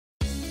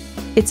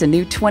It's a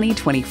new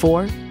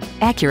 2024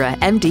 Acura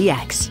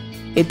MDX.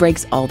 It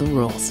breaks all the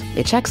rules.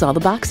 It checks all the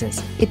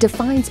boxes. It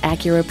defines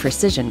Acura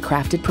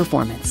precision-crafted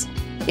performance.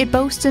 It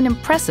boasts an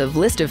impressive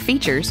list of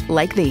features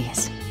like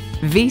these: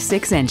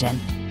 V6 engine,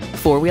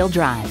 four-wheel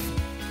drive,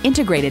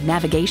 integrated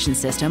navigation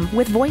system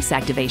with voice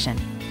activation,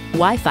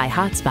 Wi-Fi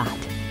hotspot,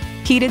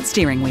 heated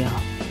steering wheel,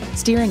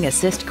 steering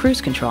assist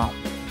cruise control,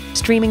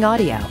 streaming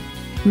audio,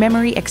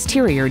 memory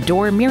exterior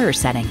door mirror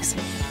settings,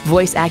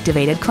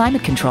 voice-activated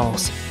climate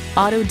controls,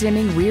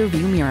 auto-dimming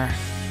rear-view mirror,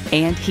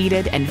 and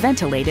heated and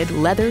ventilated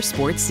leather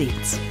sports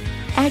seats.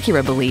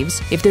 Acura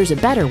believes if there's a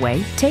better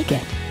way, take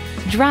it.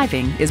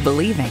 Driving is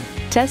believing.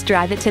 Test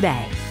drive it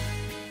today.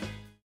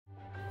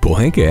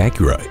 Pohanka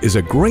Acura is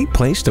a great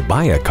place to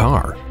buy a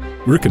car.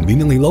 We're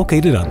conveniently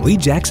located on Lee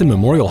Jackson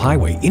Memorial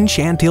Highway in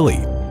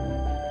Chantilly.